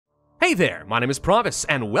Hey there, my name is Pravus,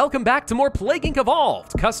 and welcome back to more Plague Inc.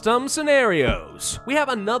 Evolved Custom Scenarios. We have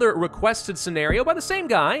another requested scenario by the same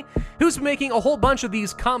guy, who's making a whole bunch of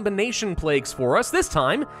these combination plagues for us. This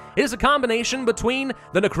time, it is a combination between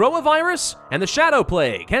the Necroavirus and the Shadow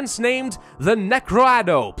Plague, hence named the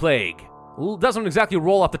Necroadow Plague. Doesn't exactly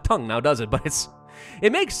roll off the tongue now, does it? But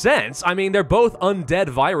it makes sense. I mean, they're both undead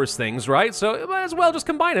virus things, right? So you might as well just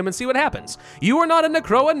combine them and see what happens. You are not a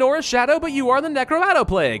Necroa nor a Shadow, but you are the Necroadow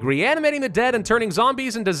Plague, reanimating the dead and turning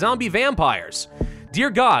zombies into zombie vampires. Dear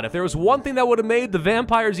God, if there was one thing that would have made the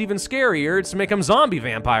vampires even scarier, it's to make them zombie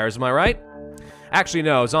vampires, am I right? Actually,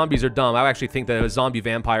 no, zombies are dumb. I actually think that a zombie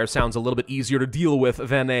vampire sounds a little bit easier to deal with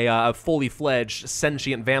than a fully fledged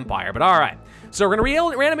sentient vampire, but all right. So we're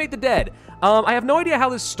gonna reanimate the dead. I have no idea how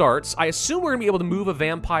this starts. I assume we're gonna be able to move a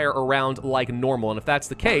vampire around like normal, and if that's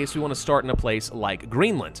the case, we wanna start in a place like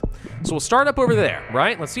Greenland. So we'll start up over there,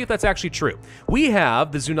 right? Let's see if that's actually true. We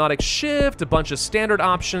have the zoonotic shift, a bunch of standard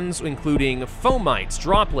options, including fomites,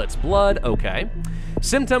 droplets, blood, okay.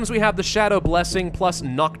 Symptoms, we have the shadow blessing plus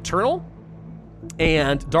nocturnal,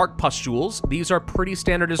 and dark pustules. These are pretty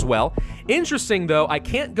standard as well. Interesting though, I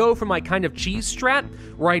can't go for my kind of cheese strat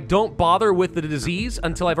where I don't bother with the disease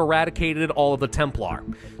until I've eradicated all of the Templar.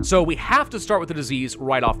 So we have to start with the disease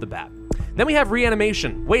right off the bat. Then we have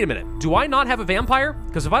reanimation. Wait a minute, do I not have a vampire?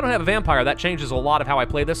 Because if I don't have a vampire, that changes a lot of how I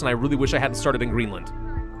play this, and I really wish I hadn't started in Greenland.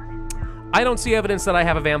 I don't see evidence that I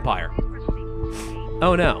have a vampire.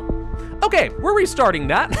 Oh no. Okay, we're restarting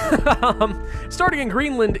that. Starting in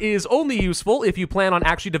Greenland is only useful if you plan on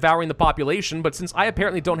actually devouring the population, but since I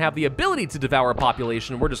apparently don't have the ability to devour a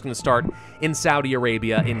population, we're just gonna start in Saudi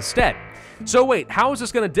Arabia instead. So wait, how is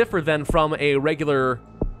this gonna differ then from a regular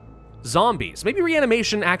zombies? Maybe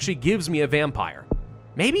reanimation actually gives me a vampire.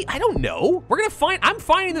 Maybe, I don't know. We're gonna I'm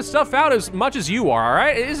finding this stuff out as much as you are, all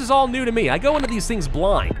right? This is all new to me. I go into these things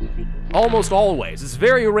blind. Almost always. It's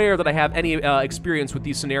very rare that I have any experience with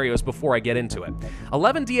these scenarios before I get into it.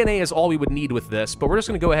 11 DNA is all we would need with this, but we're just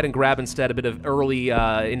gonna go ahead and grab instead a bit of early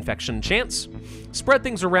infection chance. Spread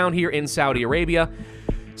things around here in Saudi Arabia.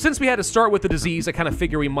 Since we had to start with the disease, I kind of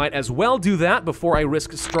figure we might as well do that before I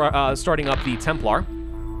risk starting up the Templar.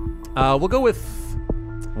 We'll go with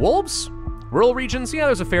wolves? Rural regions? Yeah,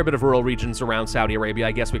 there's a fair bit of rural regions around Saudi Arabia.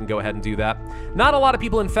 I guess we can go ahead and do that. Not a lot of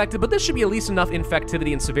people infected, but this should be at least enough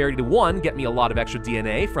infectivity and severity to, one, get me a lot of extra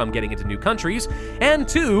DNA from getting into new countries, and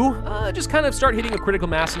two, just kind of start hitting a critical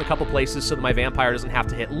mass in a couple places so that my vampire doesn't have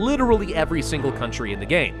to hit literally every single country in the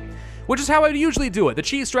game. Which is how I would usually do it. The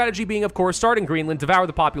cheese strategy being, of course, start in Greenland, devour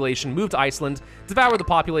the population, move to Iceland, devour the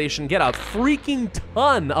population, get a freaking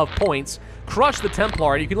ton of points, crush the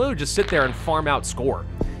Templar, and you can literally just sit there and farm out score.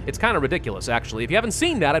 It's kind of ridiculous, actually. If you haven't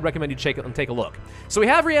seen that, I'd recommend you take a look. So we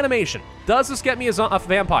have reanimation. Does this get me a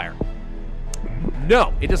vampire?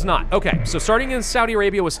 No, it does not. Okay, so starting in Saudi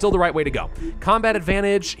Arabia was still the right way to go. Combat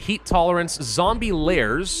advantage, heat tolerance, zombie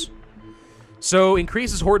layers. So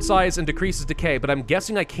increases horde size and decreases decay, but I'm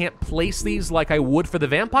guessing I can't place these like I would for the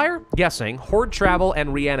vampire? Guessing, horde travel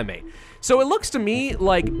and reanimate. So it looks to me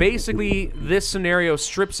like basically this scenario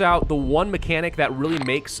strips out the one mechanic that really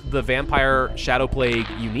makes the vampire shadow plague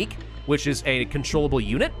unique, which is a controllable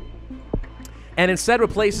unit, and instead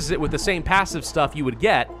replaces it with the same passive stuff you would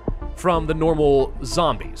get from the normal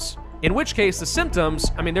zombies. In which case, the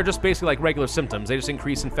symptoms, I mean, they're just basically like regular symptoms. They just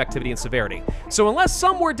increase infectivity and severity. So unless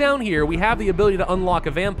somewhere down here we have the ability to unlock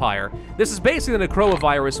a vampire, this is basically the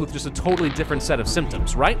Necroavirus with just a totally different set of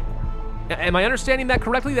symptoms, right? Am I understanding that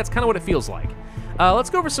correctly? That's kind of what it feels like. Let's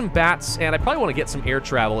go over some bats, and I probably want to get some air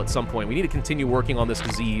travel at some point. We need to continue working on this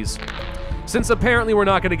disease. Since apparently we're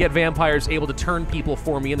not going to get vampires able to turn people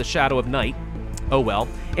for me in the shadow of night. Oh well.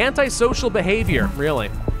 Antisocial behavior, really.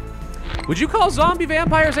 Would you call zombie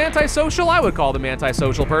vampires antisocial? I would call them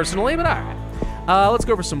antisocial personally, but all right. Let's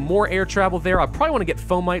go over some more air travel there. I probably want to get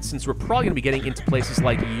fomites since we're probably going to be getting into places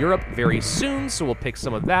like Europe very soon, so we'll pick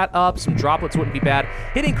some of that up. Some droplets wouldn't be bad.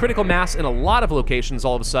 Hitting critical mass in a lot of locations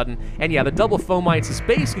all of a sudden. And yeah, the double fomites is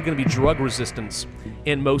basically going to be drug resistance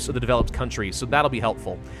in most of the developed countries, so that'll be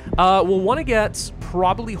helpful. We'll want to get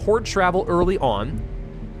probably horde travel early on.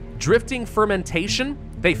 Drifting fermentation.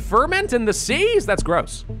 They ferment in the seas? That's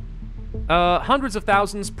gross. Hundreds of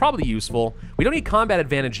thousands, probably useful. We don't need combat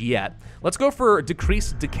advantage yet. Let's go for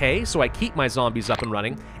decreased decay, so I keep my zombies up and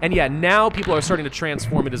running. And yeah, now people are starting to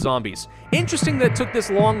transform into zombies. Interesting that it took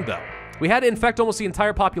this long, though. We had to infect almost the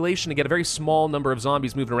entire population to get a very small number of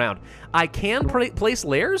zombies moving around. I can place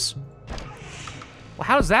layers? Well,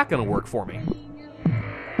 how is that gonna work for me?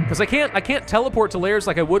 Because I can't teleport to layers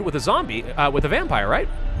like I would with a zombie, with a vampire, right?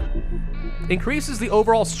 Increases the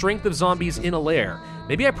overall strength of zombies in a layer.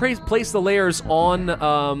 Maybe I place the layers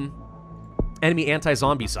on enemy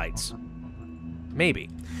anti-zombie sites. Maybe.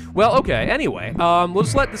 Well, okay, anyway, we'll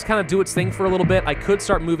just let this kind of do its thing for a little bit. I could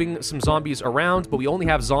start moving some zombies around, but we only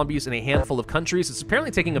have zombies in a handful of countries. It's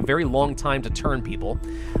apparently taking a very long time to turn people.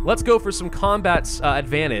 Let's go for some combat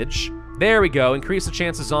advantage. There we go. Increase the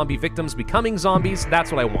chance of zombie victims becoming zombies.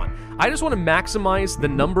 That's what I want. I just want to maximize the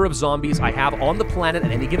number of zombies I have on the planet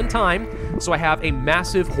at any given time, so I have a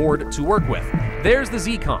massive horde to work with. There's the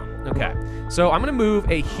ZCOM. Okay, so I'm going to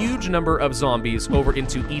move a huge number of zombies over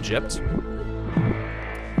into Egypt.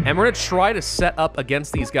 And we're going to try to set up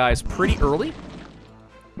against these guys pretty early.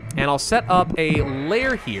 And I'll set up a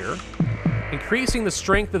lair here, increasing the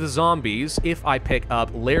strength of the zombies if I pick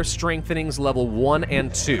up lair strengthenings level 1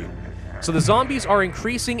 and 2. So the zombies are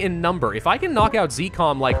increasing in number. If I can knock out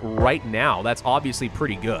ZCOM, like, right now, that's obviously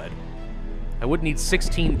pretty good. I would need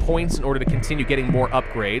 16 points in order to continue getting more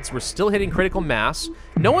upgrades. We're still hitting critical mass.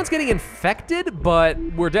 No one's getting infected, but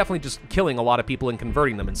we're definitely just killing a lot of people and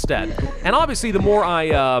converting them instead. And obviously, the more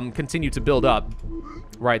I continue to build up,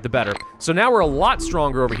 right, the better. So now we're a lot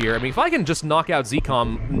stronger over here. I mean, if I can just knock out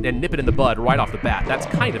ZCOM and nip it in the bud right off the bat, that's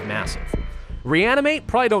kind of massive. Reanimate,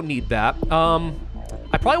 probably don't need that.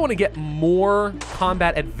 I probably want to get more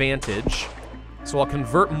combat advantage, so I'll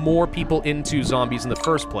convert more people into zombies in the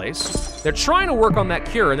first place. They're trying to work on that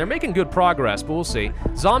cure, and they're making good progress, but we'll see.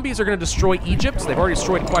 Zombies are going to destroy Egypt. They've already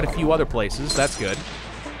destroyed quite a few other places. That's good.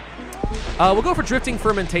 We'll go for drifting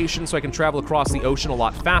fermentation so I can travel across the ocean a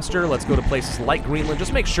lot faster. Let's go to places like Greenland.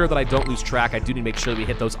 Just make sure that I don't lose track. I do need to make sure that we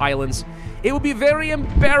hit those islands. It would be very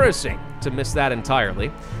embarrassing to miss that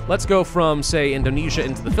entirely. Let's go from, say, Indonesia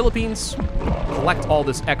into the Philippines. Collect all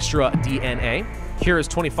this extra DNA. Cure is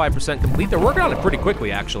 25% complete. They're working on it pretty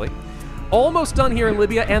quickly, actually. Almost done here in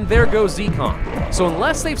Libya, and there goes ZCOM. So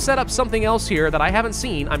unless they've set up something else here that I haven't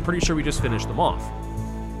seen, I'm pretty sure we just finished them off.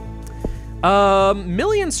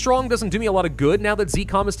 Million strong doesn't do me a lot of good now that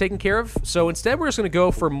ZCOM is taken care of, so instead we're just going to go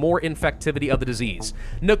for more infectivity of the disease.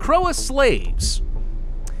 Necroadow slaves.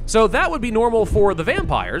 So that would be normal for the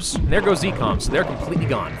vampires. And there goes ZCOM, so they're completely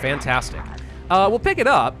gone. Fantastic. We'll pick it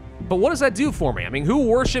up, but what does that do for me? I mean, who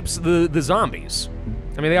worships the zombies?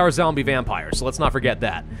 I mean, they are zombie vampires, so let's not forget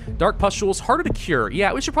that. Dark pustules, harder to cure.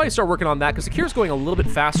 Yeah, we should probably start working on that, because the cure is going a little bit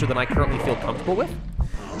faster than I currently feel comfortable with.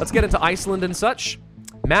 Let's get into Iceland and such.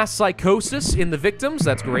 Mass psychosis in the victims,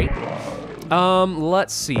 that's great.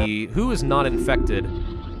 Let's see, who is not infected?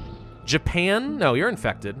 Japan? No, you're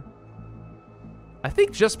infected. I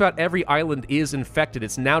think just about every island is infected.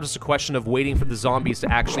 It's now just a question of waiting for the zombies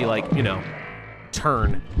to actually, like, you know,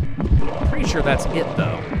 turn. Pretty sure that's it,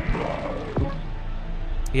 though.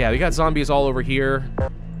 Yeah, we got zombies all over here.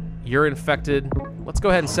 You're infected. Let's go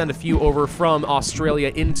ahead and send a few over from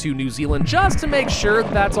Australia into New Zealand just to make sure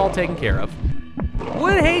that's all taken care of.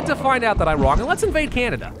 Would hate to find out that I'm wrong, and let's invade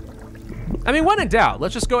Canada. I mean, when in doubt,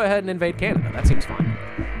 let's just go ahead and invade Canada. That seems fine.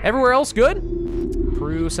 Everywhere else good?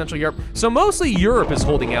 Peru, Central Europe. So mostly Europe is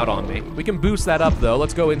holding out on me. We can boost that up, though.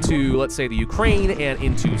 Let's go into, let's say, the Ukraine and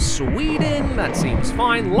into Sweden. That seems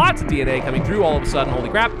fine. Lots of DNA coming through all of a sudden. Holy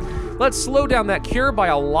crap. Let's slow down that cure by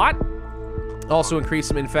a lot. Also increase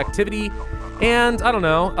some infectivity. And, I don't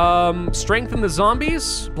know, strengthen the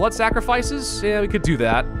zombies? Blood sacrifices? Yeah, we could do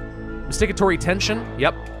that. Mysticatory tension,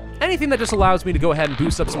 yep. Anything that just allows me to go ahead and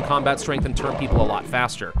boost up some combat strength and turn people a lot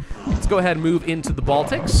faster. Let's go ahead and move into the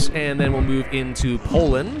Baltics, and then we'll move into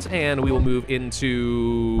Poland, and we will move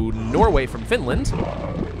into Norway from Finland.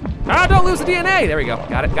 Ah, don't lose the DNA! There we go.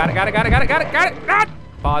 Got it, got it, got it, got it, got it, got it, got it! Ah!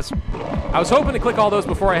 Pause. I was hoping to click all those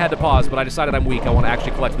before I had to pause, but I decided I'm weak. I want to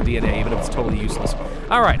actually collect the DNA, even if it's totally useless.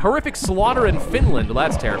 All right, horrific slaughter in Finland. Well,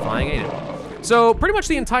 that's terrifying, ain't it? So pretty much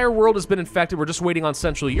the entire world has been infected. We're just waiting on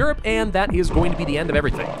Central Europe, and that is going to be the end of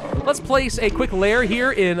everything. Let's place a quick lair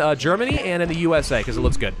here in Germany and in the USA, because it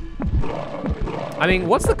looks good. I mean,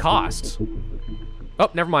 what's the cost?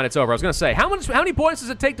 Oh, never mind, it's over. I was going to say, how many points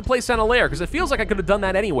does it take to place down a lair? Because it feels like I could have done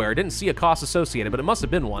that anywhere. I didn't see a cost associated, but it must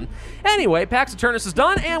have been one. Anyway, Pax Eternus is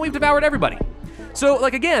done, and we've devoured everybody. So,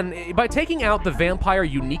 like, again, by taking out the vampire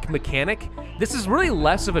unique mechanic, this is really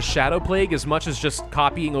less of a shadow plague as much as just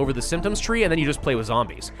copying over the symptoms tree, and then you just play with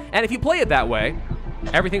zombies. And if you play it that way,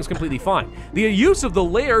 everything's completely fine. The use of the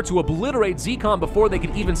lair to obliterate ZCOM before they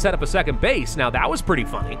could even set up a second base, now that was pretty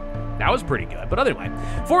funny. That was pretty good. But anyway,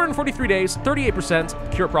 443 days,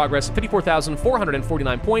 38% cure progress,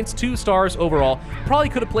 54,449 points, 2 stars overall. Probably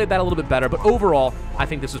could have played that a little bit better, but overall, I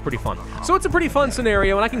think this was pretty fun. So it's a pretty fun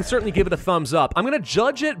scenario, and I can certainly give it a thumbs up. I'm going to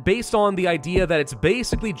judge it based on the idea that it's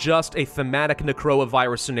basically just a thematic Necroadow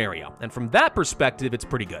virus scenario. And from that perspective, it's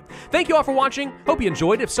pretty good. Thank you all for watching. Hope you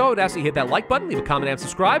enjoyed. If so, I would ask that you hit that like button, leave a comment, and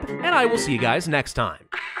subscribe, and I will see you guys next time.